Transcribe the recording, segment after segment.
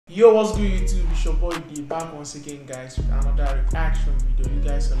Yo, what's good YouTube? It's your boy D back once again, guys, with another reaction video. You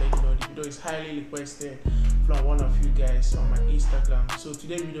guys already know the video is highly requested from one of you guys on my Instagram. So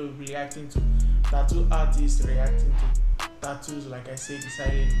today video will be reacting to tattoo artists reacting to tattoos. Like I said, it's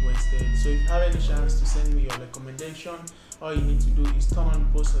highly requested. So if you have any chance to send me your recommendation, all you need to do is turn on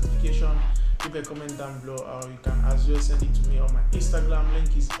the post notification, leave a comment down below, or you can as well send it to me on my Instagram.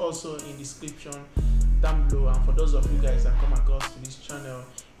 Link is also in the description down below. And for those of you guys that come across to this channel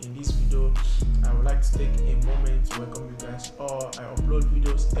in this video, I would like to take a moment to welcome you guys all. I upload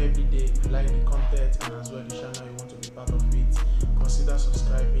videos every day. If you like the content and as well the channel you want to be part of it, consider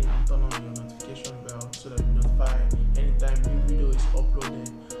subscribing and turn on your notification bell so that you notify anytime new video is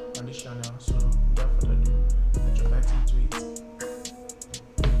uploaded on this channel. So without further ado, let's jump right into it.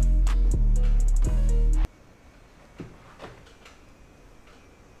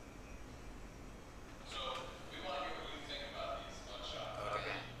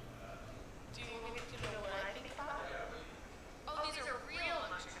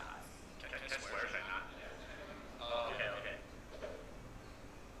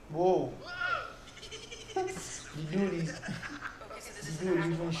 Whoa! the dude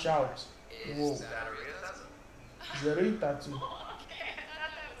even shouts. Whoa! It's a real tattoo.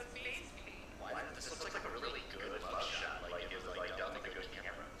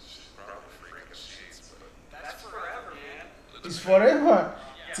 It's forever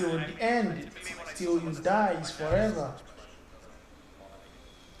till the end, till you die. It's forever.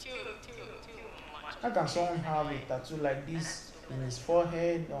 How can someone have a tattoo like this in his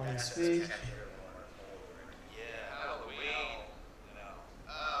forehead, on his face?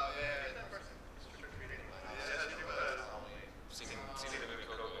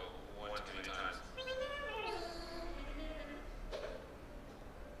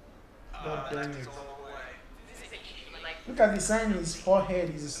 God damn it. Look at the sign in his forehead,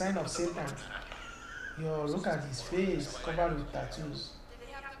 it's a sign of Satan. Yo, look at his face covered with tattoos.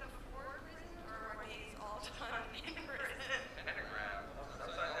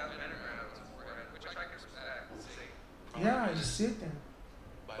 Yeah, it's Satan.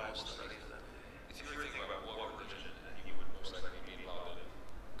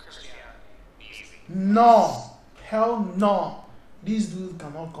 No, hell no. This dude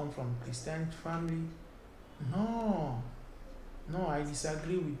cannot come from Christian family. No, no, I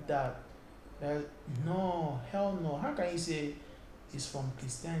disagree with that. No, hell no. How can you say he's from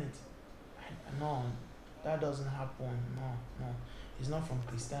Christianity? No, that doesn't happen. No, no, he's not from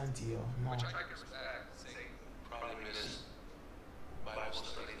Christianity or no.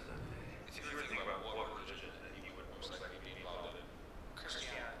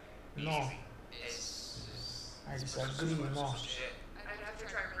 No, I disagree. No. I'd have to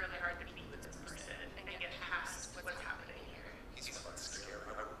try really hard to meet with this person and get past what's happening here.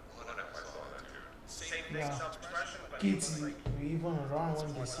 Yeah, kids we even run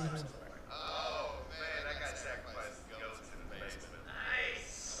when they see him. Oh man, I got sacrificed to go to the basement.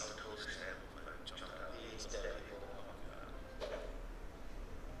 Nice.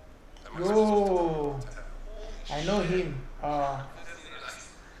 Yo, I know him.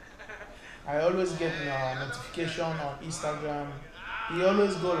 I always get notification on Instagram. He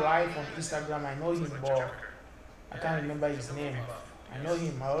always go live on Instagram. I know him, but I can't remember his name. I know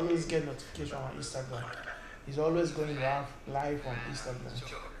him. I always get notification on Instagram. He's always going live on Instagram.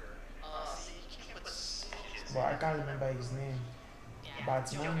 But I can't remember his name.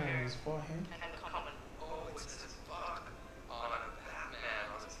 Batman on his forehead.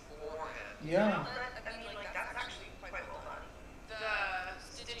 Yeah. I mean, like, that's actually quite well done. The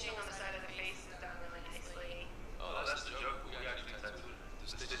stitching on the side of the face is done really nicely. Oh, that's the joke. We got you tattooed. The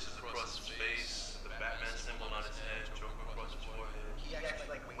stitches across his face, the Batman symbol on his head, Joker across his forehead. He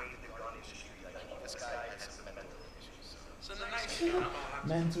actually like waved the gun in the street. Like this guy has some mental issues. So the nice thing.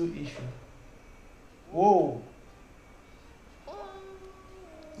 Mental issue. Whoa.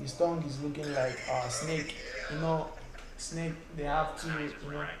 His tongue is looking like a snake. You know, snake, they have to, you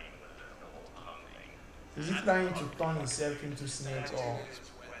know. Is he trying to turn himself into snake or?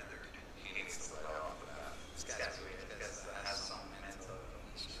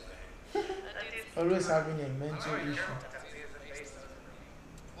 Always having a mental issue.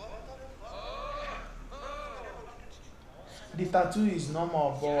 The tattoo is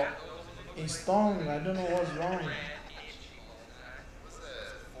normal, but his tongue, I don't know what's wrong.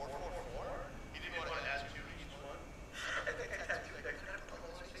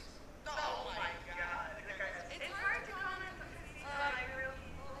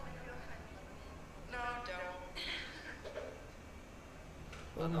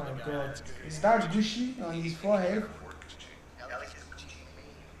 Oh my god. Is that Gucci on his forehead?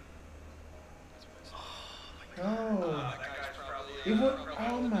 Even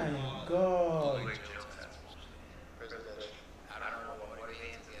oh my god. Like jail tattoos. I don't know what it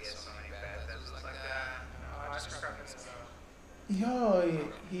means to get so many bad tattoos like that. I just scrap this out. Yo,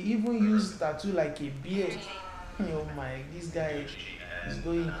 he even used tattoo like a beard. Oh my, this guy is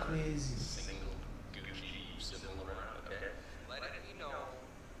going crazy. Single Gucci symbol around, okay? Letting you know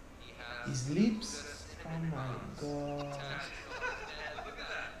he has His lips. Oh my god. look at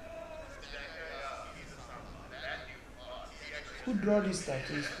that. Who draw these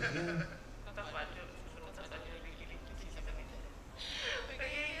tattoos to him? Okay,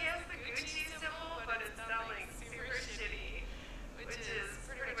 he has the Gucci symbol, but it's not like super shitty, which is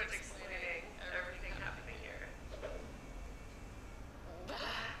pretty much explaining everything happening here.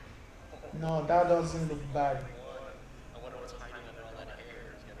 No, that doesn't look bad. I wonder what's hiding under all that hair.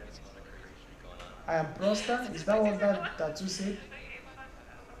 There's gotta be some other crazy shit going on. I am Prosta? Is that what that tattoo said?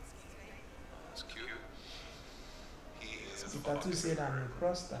 It's cute. He is The tattoo said I'm a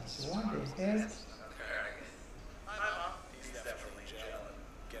Prosta. So what the hell? He's definitely jail and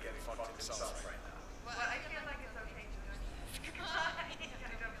getting fucked himself right now. But I feel like it's okay to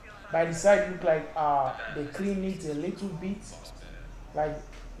I don't feel that. By the side look like they clean it a little bit. Like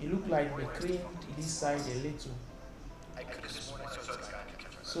it look like they cleaned this side a little. I could have sworn I saw this guy.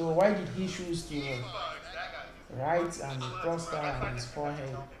 So why did he choose to write and Prosta on his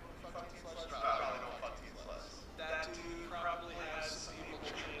forehead? That dude probably has people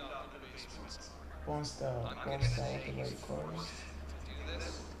chained up in the basement. Prosta, whatever you call it. Do this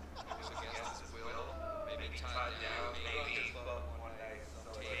because against his will, maybe tied down, maybe his butt one day,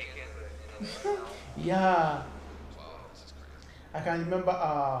 so taken. Yeah, Wow, this is crazy. I can remember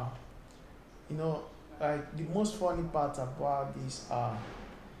you know, like the most funny part about this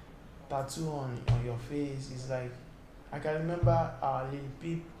tattoo on your face is like I can remember Lil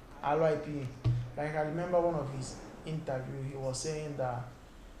Peep, RIP. Like I remember one of his interview, he was saying that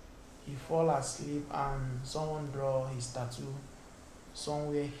he fall asleep and someone draw his tattoo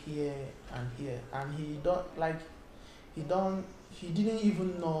somewhere here and here, and he didn't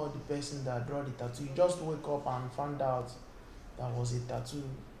even know the person that draw the tattoo. He just wake up and found out that was a tattoo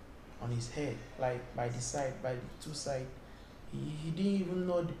on his head, like by the side, by the two side. He didn't even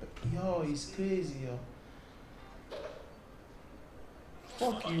know yo, he's crazy, yo.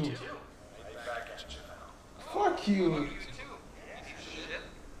 Fuck you. Back at you now. Fuck you. You too. Shit.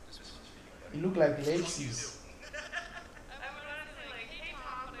 You look like Lexis. I would honestly like, hey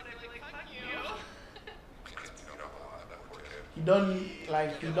mom, but I'd be like, fuck you.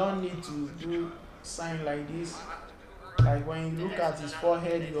 You don't need to do sign like this. Like when you look at his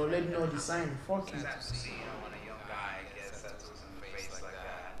forehead, you already know the sign. Fuck you. See, when a young guy gets tattoos in the face like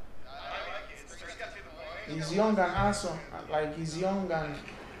that. I like it. It's got to the point. He's young and handsome. Like he's young and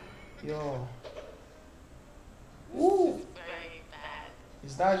yo. Ooh, Very bad.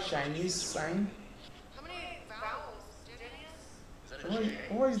 is that Chinese sign? How many vowels? Genius?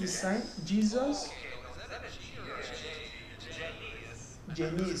 What is the sign? Jesus? Okay, is that a G or a J?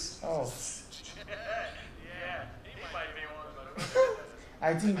 Janice. Oh, Yeah, he might be one, but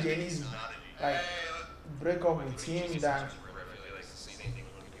I think Janice like break up with him than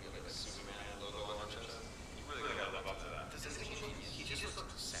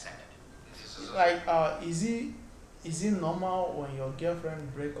like is it normal when your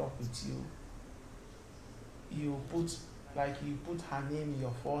girlfriend break up with you, you put her name in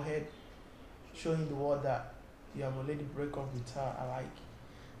your forehead showing the world that you have already break up with her? I like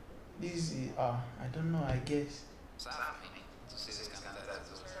this is I don't know, I guess. That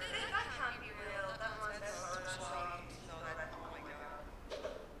can't be real. That must have photoshopped. Oh my god.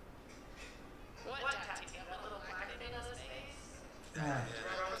 What tattoo? That little black thing on his face? Yeah.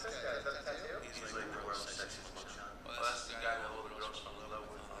 He's like the world's sexiest mugshot. Well, that's the guy with all the girls on the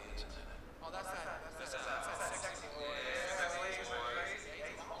level with on the internet. Oh, that's that sexy boy.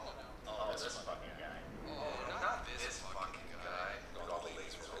 Oh, this fucking guy. Oh, not this fucking guy. With all the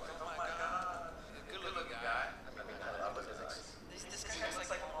laser like, oh my god. Good looking guy. I mean, I love his eyes. This guy looks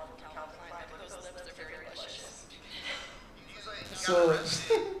like a model Calvin Klein, but those lips are very luscious. So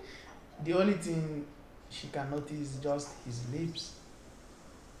the only thing she can notice is just his lips.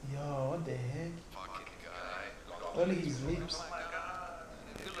 Yo, what the heck? Fucking guy. Only his lips. Oh my god.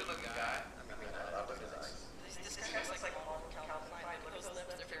 Good looking guy. I mean, I love his eyes. This guy looks like a model Calvin Klein, but those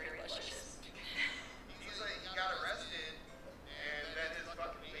lips are very luscious. He's like, he got arrested, and then his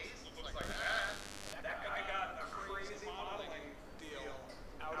fucking face looks like that. That guy got a crazy modeling deal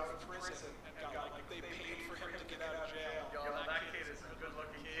out of prison and got like they paid for him to get out of jail. Yo, that kid is a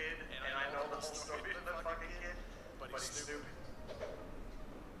good-looking kid, and I know the whole story of the fucking kid, but he's stupid.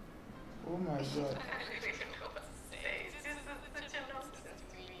 Oh my god. I don't even know what to say. This is such a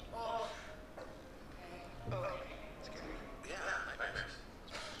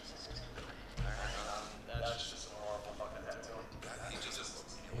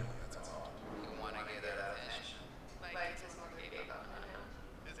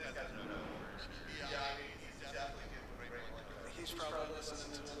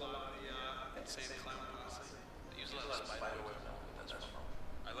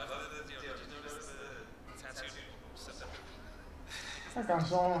How can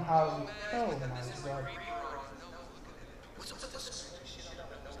someone have it? Oh my god. What's up with this?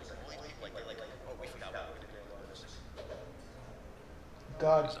 Like they're like, oh, we forgot what we did.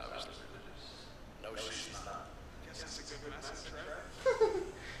 God. Obviously religious. No, she's not. Guess it's a good message, right?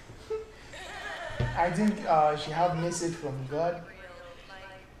 I think she have message from God.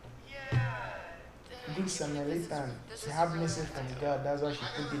 Big Samaritan. She have message from God. That's why she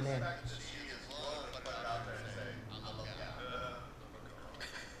put the name.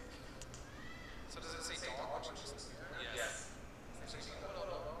 So does it say dog? Yes. She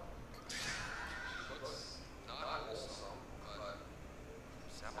looks not wholesome, but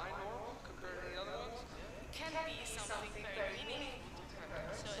semi-normal compared to the other ones. Can be something very meaningful to her.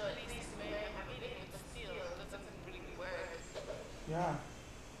 So at least the way I'm reading it still doesn't really work. Yeah.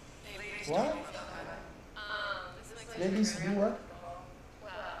 Ladies What? this makes Ladies do what?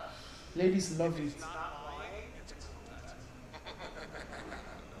 well, Ladies love it. Not lying, it's a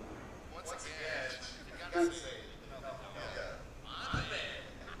Once again, you gotta say,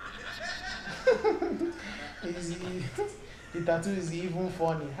 Is the tattoo is even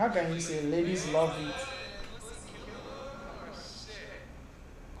funny. How can you say ladies love it?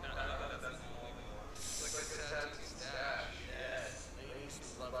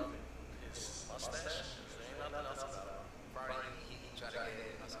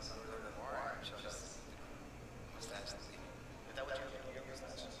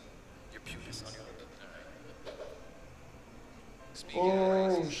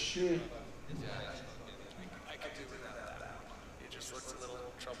 Oh shit. I could do without that. It just looks a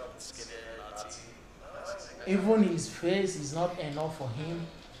little troubled, skinny, Nazi. Even his face is not enough for him.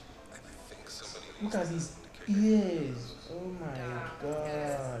 I think somebody Look at his ears. Oh my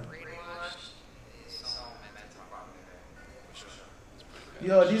god.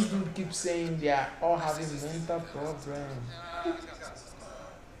 Yo, this dude keeps saying they are all having mental problems.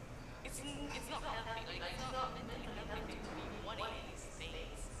 it's not healthy. Like, it's not mentally healthy to be wanting these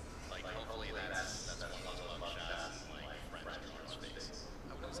things. Like, hopefully that's one of those love shots, like, French girl's face.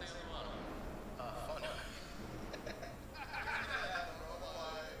 I wouldn't say a lot of fun.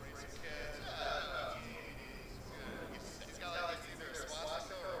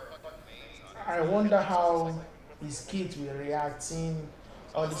 I wonder how his kids will react seeing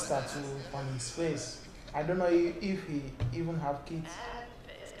all this tattoo on his face. I don't know if he even have kids.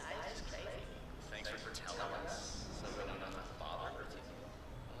 This guy is crazy. Thanks for telling us. So we don't have to bother with you.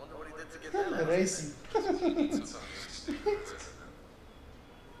 I wonder what he did to get that. Racy.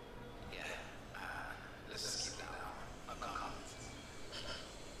 Yeah. Let's just keep that out. I'm not.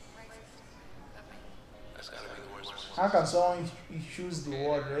 That's gotta be the worst one. How can someone choose the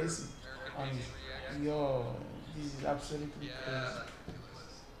word racy? Yo, this is absolutely crazy.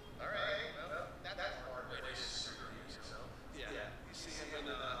 Yeah. You see him in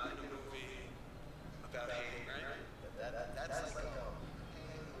a movie about hating, right? That's like,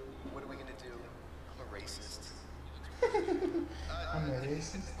 what are we gonna do? I'm a racist. I'm a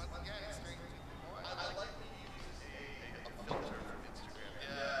racist.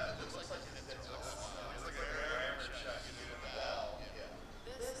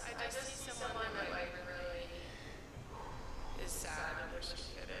 I just see someone that like really is sad and wish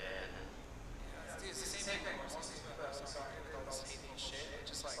he could end. Dude, it's the same thing. Most of these people are so sorry with all this hating shit.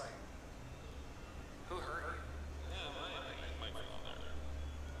 It's just like, who hurt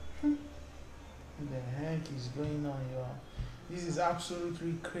you? What the heck is going on, y'all? This is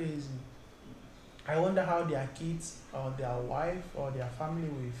absolutely crazy. I wonder how their kids or their wife or their family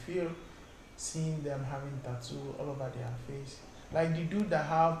will feel seeing them having tattoo all over their face. Like the dude that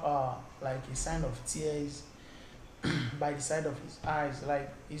have like a sign of tears by the side of his eyes. Like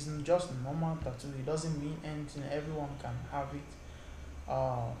it's just a normal tattoo. It doesn't mean anything. Everyone can have it.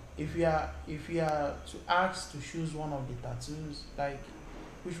 If you are to ask to choose one of the tattoos, like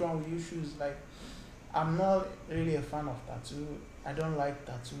which one will you choose? Like I'm not really a fan of tattoo. I don't like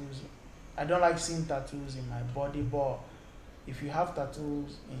tattoos. I don't like seeing tattoos in my body, but if you have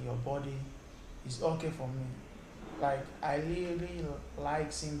tattoos in your body, it's okay for me. Like I really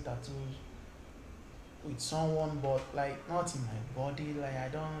like seeing tattoos with someone, but like not in my body. Like I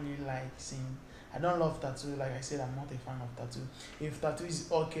don't really like seeing. I don't love tattoo. Like I said, I'm not a fan of tattoo. If tattoo is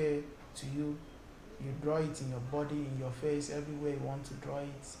okay to you, you draw it in your body, in your face, everywhere you want to draw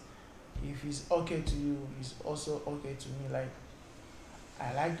it. If it's okay to you, it's also okay to me. Like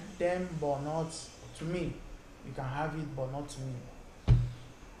I like them, but not to me. You can have it, but not to me.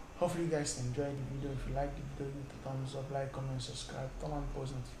 Hopefully you guys enjoyed the video. If you like the video, give it a thumbs up, like, comment, subscribe, turn on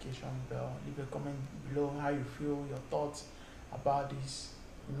post notification bell, leave a comment below how you feel, your thoughts about this.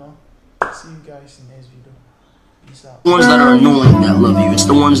 See you guys in the next video. Peace out. The ones that are annoying that love you. It's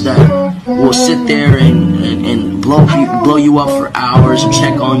the ones that will sit there and blow you up for hours and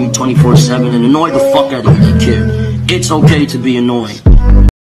check on you 24/7 and annoy the fuck out of you. Kid, it's okay to be annoying.